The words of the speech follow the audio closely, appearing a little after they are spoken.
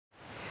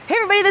Hey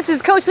everybody, this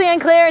is Coach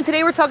LeeAnn and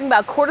today we're talking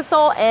about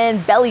cortisol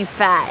and belly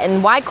fat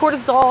and why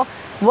cortisol,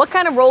 what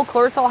kind of role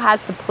cortisol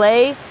has to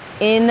play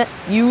in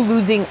you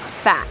losing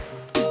fat.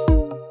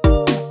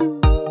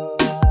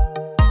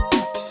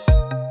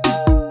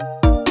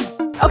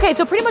 Okay,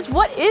 so pretty much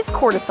what is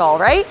cortisol,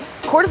 right?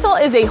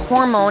 Cortisol is a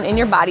hormone in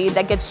your body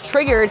that gets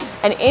triggered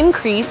and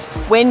increased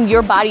when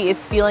your body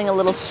is feeling a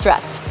little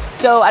stressed.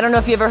 So I don't know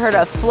if you ever heard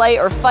of flight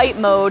or fight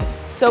mode.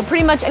 So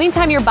pretty much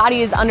anytime your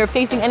body is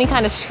facing any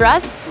kind of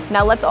stress.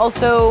 Now let's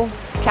also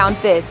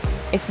count this.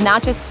 It's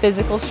not just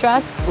physical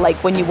stress,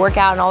 like when you work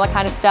out and all that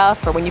kind of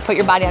stuff, or when you put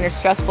your body under a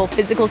stressful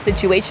physical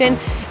situation,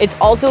 it's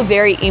also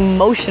very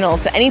emotional.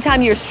 So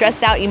anytime you're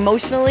stressed out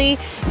emotionally,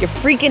 you're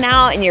freaking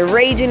out and you're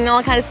raging and all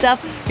that kind of stuff,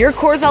 your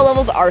cortisol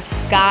levels are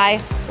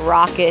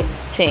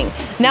skyrocketing.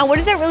 Now, what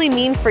does that really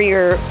mean for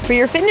your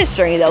fitness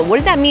journey though? What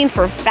does that mean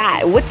for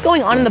fat? What's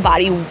going on in the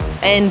body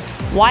and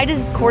why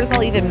does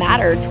cortisol even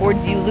matter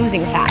towards you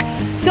losing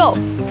fat? So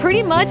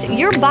pretty much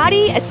your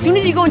body, as soon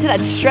as you go into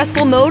that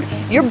stressful mode,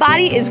 your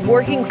body is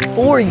working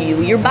for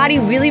you. Your body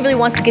really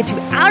wants to get you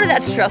out of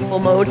that stressful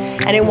mode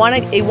and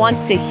it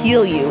wants to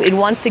heal you. It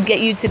wants to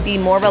get you to be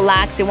more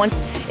relaxed.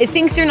 It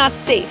thinks you're not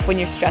safe when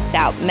you're stressed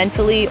out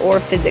mentally or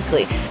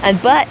physically.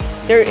 But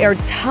there are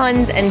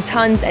tons and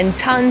tons and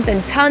tons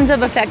and tons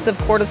of effects of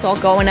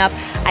cortisol going up.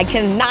 I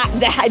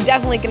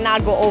definitely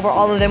cannot go over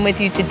all of them with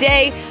you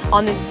today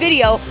on this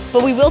video,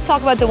 but we will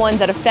talk about the ones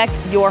that affect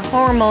your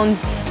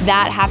hormones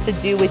that have to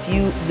do with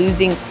you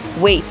losing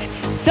weight.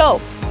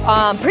 So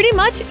pretty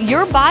much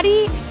your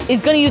body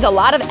is going to use a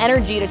lot of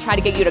energy to try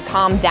to get you to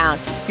calm down.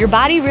 Your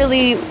body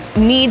really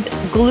needs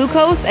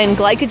glucose and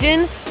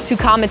glycogen to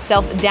calm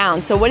itself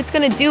down. So what it's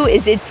going to do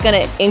is it's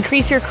going to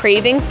increase your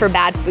cravings for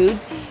bad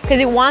foods because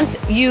it wants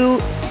you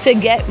to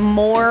get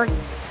more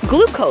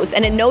glucose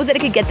and it knows that it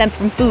could get them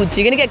from food. So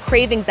you're going to get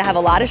cravings that have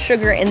a lot of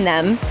sugar in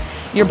them.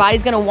 Your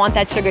body's going to want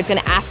that sugar. It's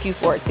going to ask you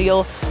for it.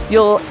 So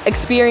you'll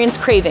experience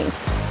cravings.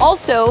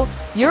 Also,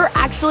 you're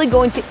actually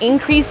going to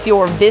increase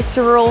your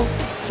visceral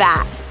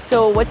fat.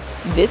 So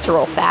what's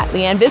visceral fat,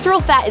 LeeAnn?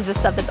 Visceral fat is the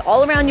stuff that's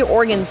all around your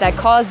organs that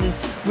causes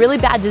really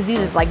bad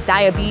diseases like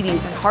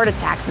diabetes and heart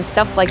attacks and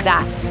stuff like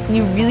that. And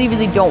you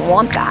really don't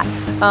want that.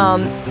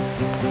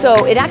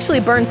 So it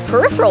actually burns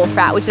peripheral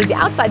fat, which is the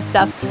outside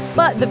stuff,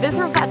 but the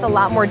visceral fat's a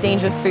lot more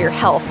dangerous for your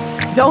health.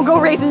 Don't go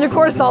raising your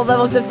cortisol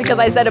levels just because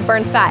I said it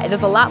burns fat. It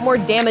has a lot more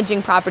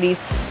damaging properties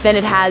than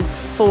it has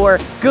for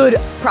good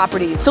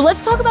properties. So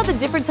let's talk about the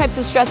different types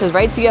of stresses,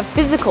 right? So you have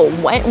physical.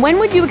 When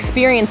would you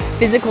experience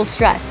physical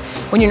stress?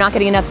 When you're not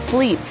getting enough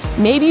sleep.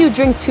 Maybe you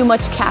drink too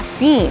much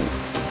caffeine.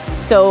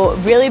 So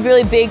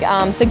really big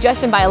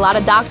suggestion by a lot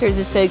of doctors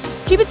is to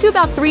keep it to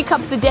about 3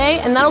 cups a day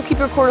and that'll keep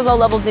your cortisol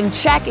levels in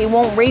check. It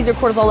won't raise your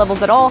cortisol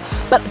levels at all,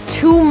 but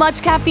too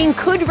much caffeine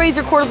could raise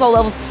your cortisol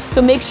levels.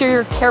 So make sure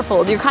you're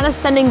careful. You're kind of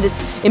sending this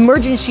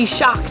emergency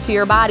shock to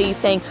your body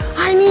saying,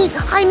 I need.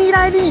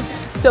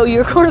 So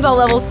your cortisol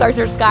levels start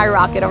to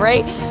skyrocket, all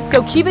right?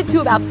 So keep it to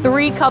about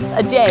 3 cups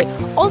a day.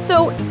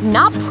 Also,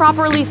 not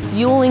properly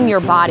fueling your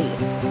body.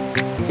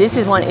 This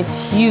one is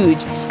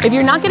huge. If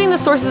you're not getting the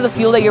sources of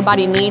fuel that your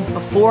body needs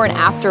before and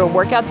after a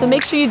workout, so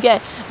make sure you get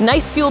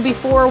nice fuel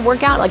before a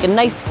workout, like a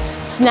nice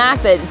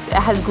snack that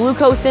has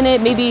glucose in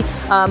it. Maybe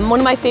one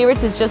of my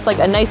favorites is just like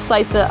a nice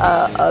slice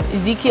of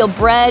Ezekiel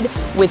bread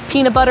with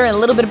peanut butter and a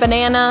little bit of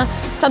banana,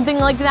 something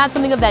like that,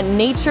 something of that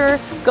nature.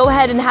 Go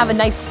ahead and have a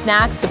nice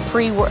snack as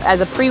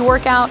a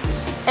pre-workout.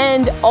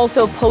 And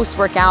also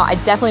post-workout, I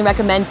definitely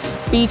recommend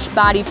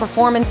Beachbody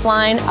Performance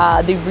Line,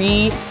 the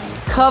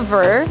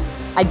Recover.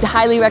 I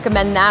highly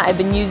recommend that. I've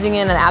been using it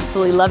and I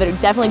absolutely love it. It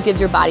definitely gives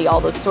your body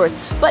all those stores.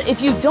 But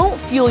if you don't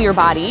fuel your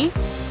body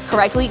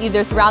correctly,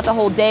 either throughout the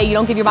whole day, you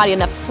don't give your body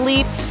enough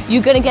sleep,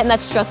 you're gonna get in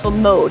that stressful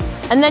mode.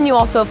 And then you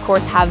also, of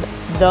course, have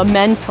the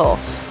mental.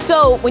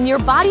 So when your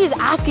body is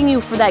asking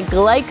you for that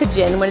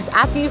glycogen, when it's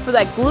asking you for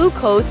that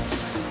glucose,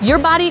 your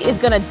body is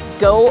gonna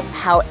go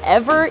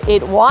however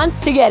it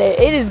wants to get it.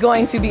 It is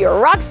going to be a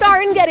rock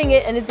star in getting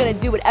it and it's gonna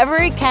do whatever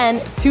it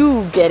can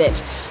to get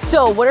it.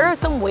 So what are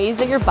some ways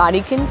that your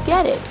body can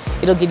get it?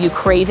 It'll give you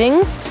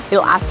cravings.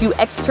 It'll ask you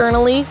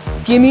externally,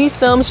 give me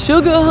some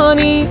sugar,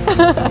 honey.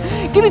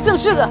 Give me some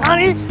sugar,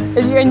 honey.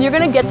 And you're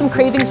gonna get some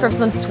cravings for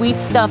some sweet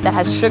stuff that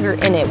has sugar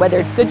in it. Whether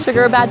it's good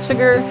sugar or bad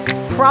sugar,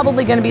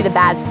 probably gonna be the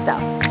bad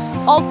stuff.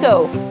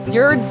 Also,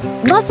 your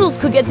muscles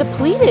could get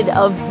depleted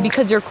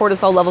because your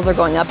cortisol levels are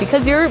going up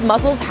because your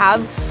muscles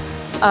have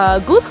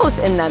glucose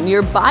in them.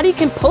 Your body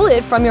can pull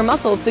it from your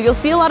muscles. So you'll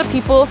see a lot of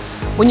people,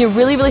 when you're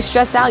really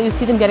stressed out, you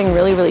see them getting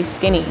really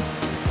skinny.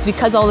 It's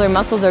because all their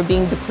muscles are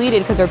being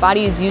depleted because their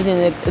body is using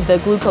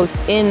the glucose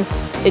in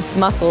its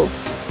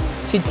muscles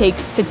to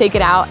take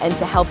it out and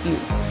to help you.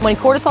 When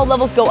cortisol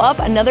levels go up,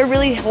 another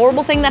really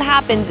horrible thing that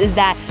happens is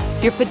that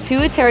your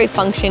pituitary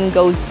function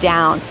goes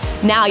down.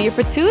 Now, your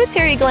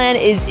pituitary gland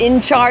is in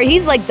charge.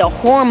 He's like the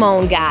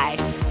hormone guy.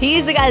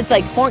 He's the guy that's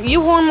like,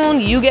 you hormone,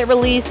 you get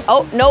released.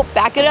 Oh, nope,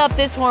 back it up,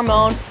 this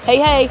hormone.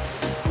 Hey.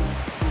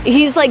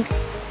 He's like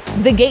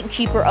the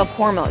gatekeeper of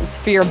hormones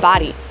for your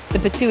body. the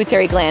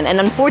pituitary gland. And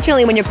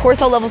unfortunately, when your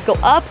cortisol levels go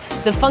up,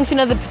 the function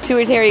of the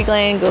pituitary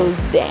gland goes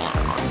down.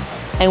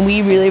 And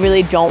we really,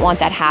 really don't want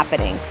that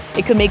happening.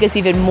 It could make us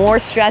even more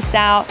stressed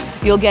out.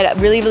 You'll get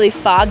really, really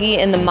foggy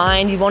in the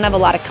mind. You won't have a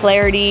lot of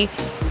clarity.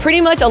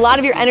 Pretty much a lot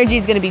of your energy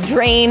is gonna be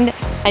drained,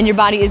 and your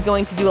body is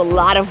going to do a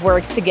lot of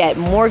work to get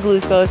more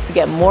glucose, to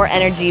get more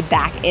energy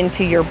back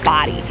into your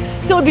body.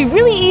 So it'd be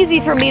really easy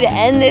for me to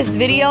end this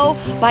video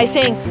by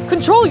saying,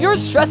 control your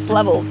stress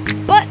levels.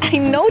 But I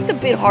know it's a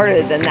bit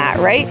harder than that,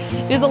 right?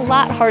 It is a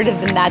lot harder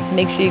than that to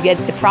make sure you get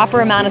the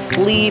proper amount of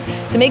sleep,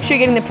 to make sure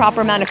you're getting the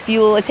proper amount of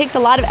fuel. It takes a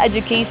lot of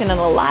education and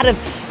a lot of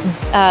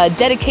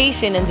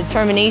dedication and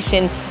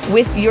determination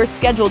with your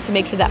schedule to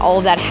make sure that all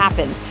of that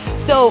happens.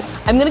 So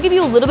I'm gonna give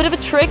you a little bit of a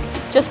trick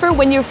just for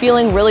when you're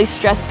feeling really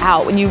stressed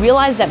out, when you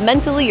realize that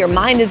mentally your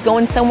mind is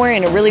going somewhere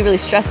in a really, really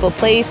stressful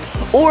place,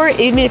 or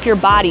even if your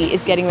body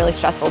is getting really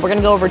stressful. We're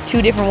gonna go over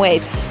 2 different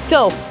ways.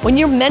 So when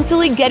you're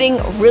mentally getting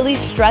really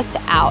stressed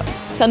out,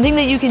 something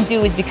that you can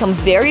do is become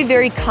very,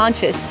 very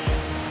conscious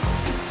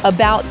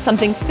about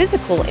something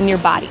physical in your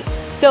body.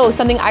 So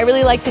something I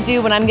really like to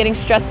do when I'm getting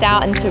stressed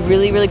out and to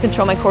really, really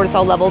control my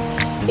cortisol levels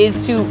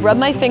is to rub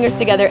my fingers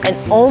together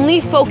and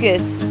only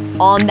focus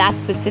on that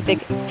specific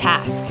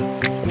task.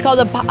 It's called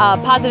a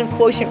positive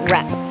quotient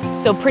rep.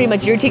 So pretty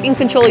much you're taking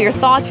control of your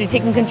thoughts, you're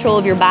taking control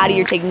of your body,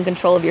 you're taking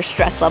control of your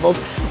stress levels,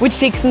 which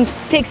takes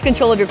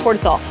control of your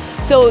cortisol.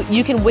 So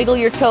you can wiggle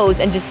your toes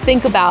and just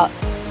think about,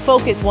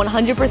 focus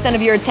 100%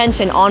 of your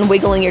attention on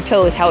wiggling your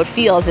toes, how it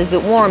feels. Is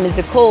it warm? Is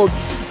it cold?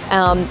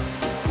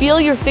 Feel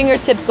your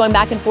fingertips going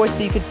back and forth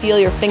so you could feel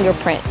your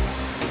fingerprint.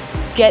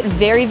 Get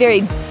very,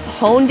 very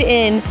honed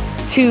in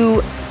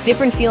to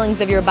different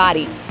feelings of your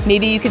body.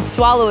 Maybe you could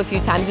swallow a few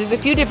times. There's a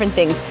few different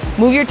things.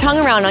 Move your tongue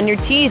around on your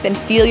teeth and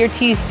feel your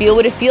teeth. Feel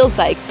what it feels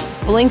like.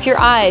 Blink your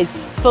eyes.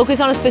 Focus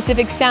on a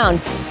specific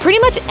sound. Pretty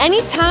much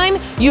anytime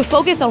you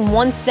focus on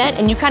one scent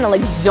and you kind of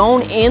like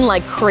zone in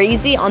like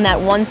crazy on that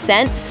one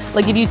scent,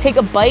 like if you take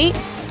a bite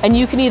and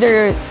you can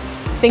either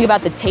think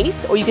about the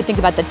taste or you could think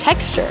about the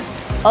texture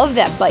of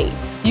that bite.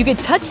 You could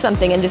touch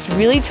something and just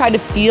really try to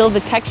feel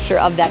the texture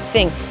of that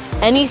thing.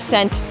 Any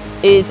scent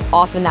is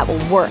awesome, that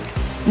will work.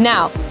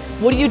 Now,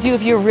 what do you do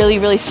if you're really,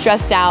 really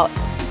stressed out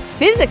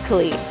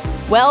physically?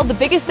 Well, the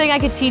biggest thing I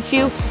could teach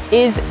you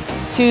is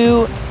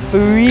to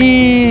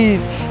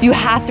breathe. You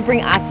have to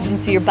bring oxygen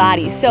to your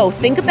body. So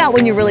think about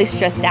when you're really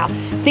stressed out.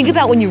 Think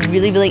about when you're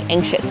really, really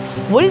anxious.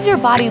 What does your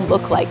body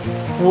look like?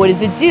 What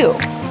does it do?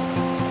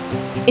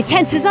 It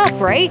tenses up,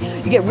 right?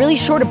 You get really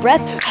short of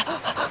breath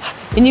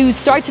and you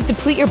start to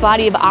deplete your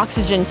body of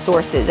oxygen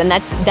sources, and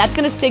that's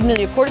gonna signal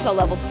your cortisol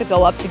levels to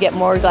go up, to get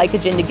more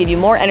glycogen, to give you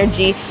more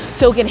energy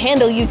so it can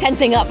handle you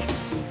tensing up.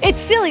 It's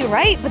silly,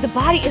 right? But the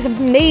body is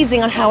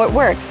amazing on how it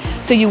works.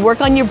 So you work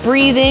on your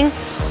breathing.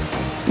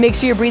 Make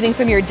sure you're breathing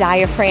from your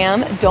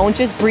diaphragm. Don't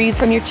just breathe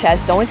from your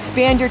chest. Don't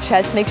expand your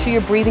chest. Make sure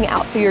you're breathing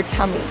out through your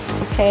tummy,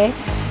 okay?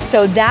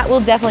 So that will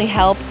definitely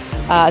help.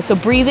 So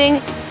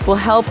breathing will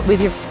help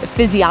with your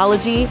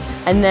physiology,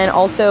 and then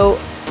also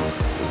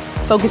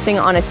focusing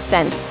on a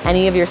sense,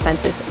 any of your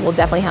senses will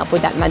definitely help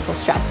with that mental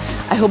stress.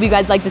 I hope you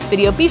guys like this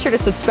video. Be sure to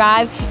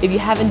subscribe if you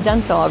haven't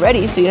done so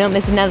already so you don't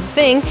miss another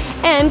thing,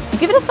 and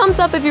give it a thumbs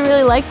up if you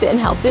really liked it and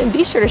helped it, and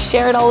be sure to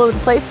share it all over the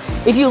place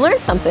if you learned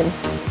something.